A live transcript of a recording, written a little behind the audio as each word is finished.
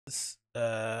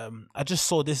I just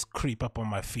saw this creep up on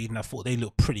my feed, and I thought they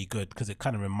looked pretty good because it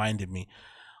kind of reminded me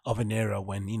of an era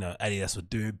when, you know, Adidas were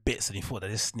doing bits, and you thought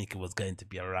that this sneaker was going to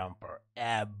be around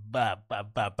forever.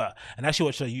 And I actually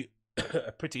watched a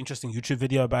pretty interesting YouTube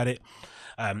video about it.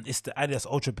 It's the Adidas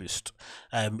Ultra Boost.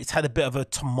 It's had a bit of a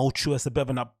tumultuous, a bit of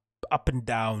an up and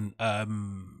down,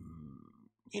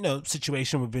 you know,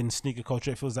 situation within sneaker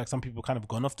culture. It feels like some people kind of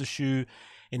gone off the shoe.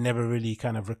 It never really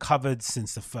kind of recovered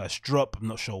since the first drop. I'm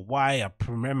not sure why. I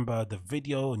remember the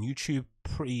video on YouTube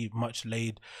pretty much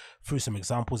laid through some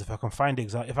examples. If I can find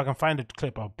a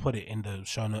clip, I'll put it in the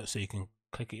show notes so you can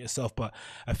click it yourself. But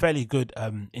a fairly good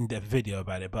in-depth video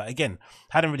about it. But again,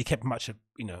 hadn't really kept much,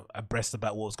 you know, abreast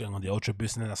about what was going on the Ultra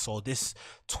Boost. And then I saw this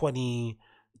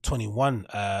 2021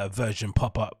 version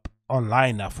pop up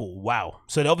online. I thought, wow.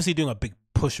 So they're obviously doing a big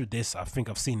push with this. I think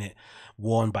I've seen it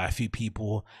worn by a few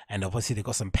people, and obviously they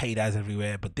got some paid ads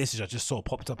everywhere, but this is, I just saw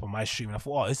popped up on my stream, and I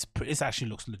thought, oh, this actually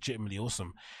looks legitimately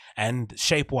awesome, and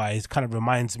shape wise kind of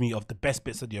reminds me of the best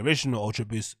bits of the original Ultra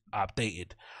Boost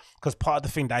updated. Because part of the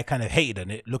thing that I kind of hated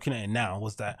on it, looking at it now,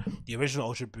 was that the original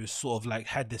Ultra Boost sort of like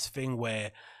had this thing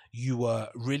where you were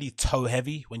really toe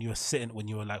heavy when you were sitting, when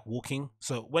you were like walking.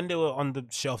 So when they were on the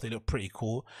shelf, they looked pretty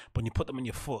cool. But when you put them on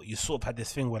your foot, you sort of had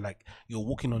this thing where like you're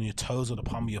walking on your toes or the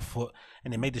palm of your foot,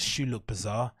 and it made the shoe look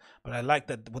bizarre. But I like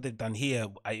that what they've done here,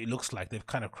 it looks like they've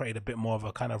kind of created a bit more of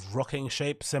a kind of rocking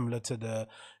shape, similar to the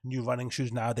new running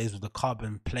shoes nowadays with the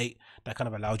carbon plate that kind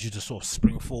of allowed you to sort of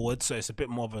spring forward. So it's a bit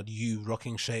more of a U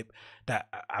rocking shape that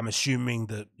I'm assuming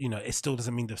that, you know, it still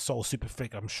doesn't mean the sole's super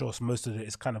thick. I'm sure most of it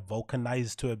is kind of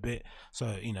vulcanized to a bit,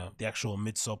 so you know the actual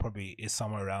midsole probably is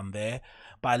somewhere around there.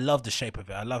 But I love the shape of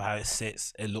it. I love how it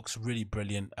sits. It looks really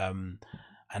brilliant.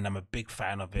 And I'm a big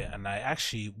fan of it, and I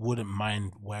actually wouldn't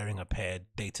mind wearing a pair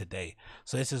day to day.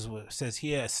 So this is what it says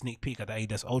here, a sneak peek at the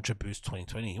Adidas Ultra Boost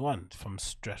 2021 from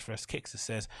Stress Fresh Kicks. It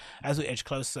says, as we edge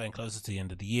closer and closer to the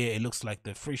end of the year, it looks like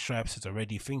the Free Stripes is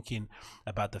already thinking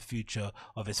about the future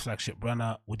of its flagship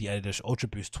runner with the Adidas Ultra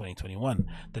Boost 2021.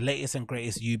 The latest and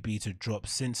greatest UB to drop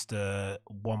since the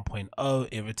 1.0,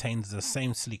 it retains the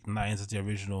same sleek nines as the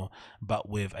original, but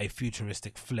with a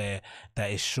futuristic flair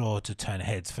that is sure to turn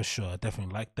heads for sure.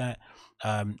 Definitely like that.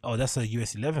 Oh, that's a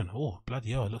US 11. Oh, bloody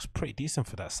hell, it looks pretty decent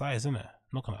for that size, isn't it?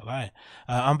 Not gonna lie.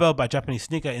 Unveiled by Japanese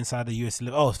sneaker inside the US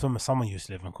 11. Oh, it's from someone US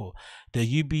 11. Cool.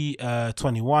 The UB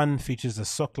 21 features a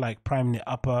sock-like prime knit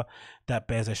upper that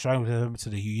bears a striking resemblance to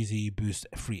the Yeezy Boost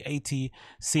 380.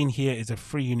 Seen here is a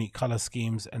 3 unique color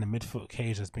schemes, and the midfoot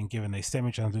cage has been given a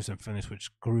semi-translucent finish which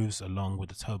grooves along with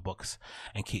the toe box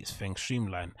and keeps things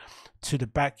streamlined. To the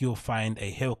back, you'll find a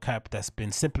heel cap that's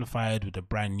been simplified with the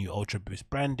brand new Ultra Boost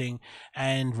branding,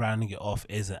 and rounding it off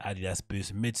is an Adidas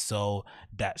Boost midsole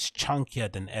that's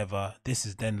chunkier than ever. This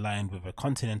is then lined with a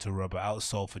continental rubber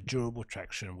outsole for durable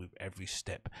traction with every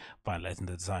step, finalizing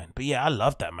the design. But yeah, I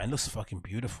love that, man. It looks fucking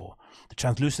beautiful. The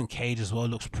translucent cage as well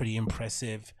looks pretty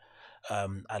impressive.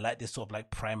 I like this sort of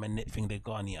like primer knit thing they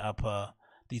got on the upper.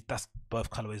 That's both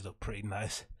colorways look pretty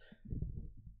nice.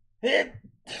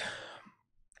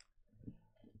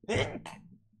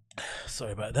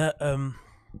 Sorry about that.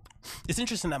 It's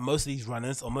interesting that most of these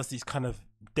runners, or most of these kind of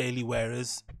daily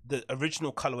wearers, the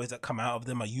original colorways that come out of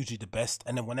them are usually the best,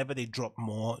 and then whenever they drop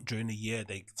more during the year,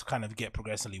 they kind of get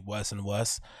progressively worse and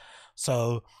worse.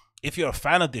 So if you're a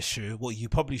fan of this shoe, what you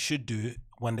probably should do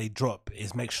when they drop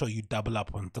is make sure you double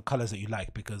up on the colors that you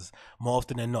like, because more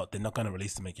often than not, they're not going to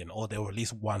release them again, or they'll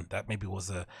release one that maybe was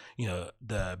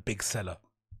the big seller.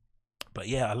 But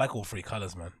yeah, I like all three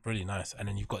colors, man. Really nice. And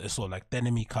then you've got this sort of like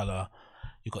denim-y color.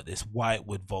 You've got this white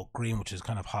with Volt green, which is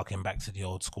kind of harking back to the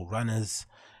old school runners.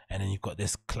 And then you've got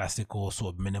this classical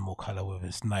sort of minimal color with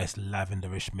this nice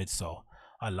lavenderish midsole.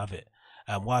 I love it.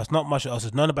 While it's not much else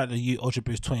is known about the Ultra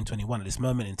Boost 2021 at this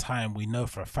moment in time, we know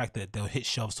for a fact that they'll hit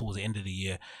shelves towards the end of the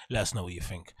year. Let us know what you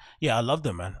think. Yeah, I love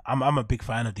them, man. I'm a big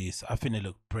fan of these. I think they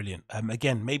look brilliant.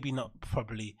 Again, maybe not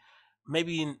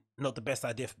the best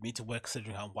idea for me to wear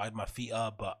considering how wide my feet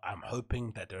are, but I'm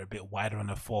hoping that they're a bit wider on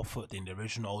the forefoot than the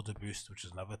original Ultra Boost, which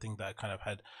is another thing that I kind of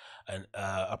had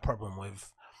a problem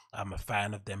with. I'm a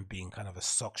fan of them being kind of a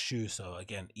sock shoe, so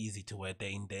again, easy to wear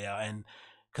day in, day out. And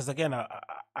because again,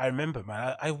 I remember,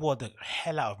 man, I wore the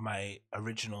hell out of my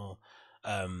original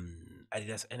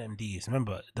Adidas NMDs.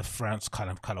 Remember the France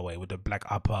colorway with the black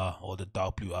upper or the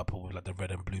dark blue upper with like the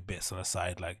red and blue bits on the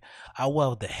side. Like I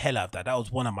wore the hell out of that. That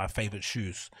was one of my favorite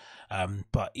shoes.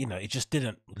 But you know, it just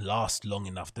didn't last long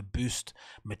enough. The Boost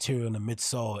material in the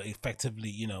midsole effectively,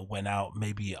 you know, went out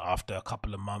maybe after a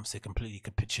couple of months. It completely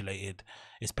capitulated,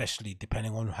 especially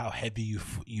depending on how heavy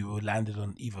you landed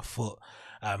on either foot.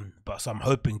 But so I'm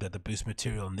hoping that the Boost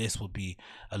material on this will be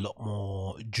a lot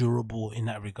more durable in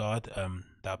that regard.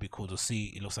 That'll be cool to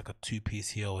see. It looks like a two-piece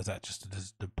heel. Is that just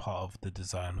the part of the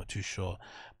design? I'm not too sure.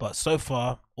 But so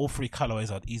far, all three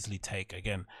colorways I'd easily take.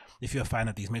 Again, if you're a fan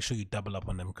of these, make sure you double up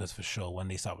on them, because for sure when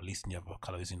they start releasing the other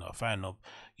colorways you're not a fan of,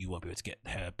 you won't be able to get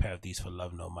a pair of these for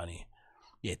love nor money.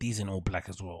 Yeah, these in all black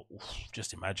as well. Oof,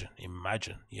 just imagine.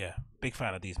 Yeah, big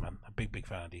fan of these, man. A big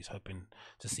fan of these. Hoping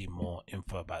to see more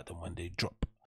info about them when they drop.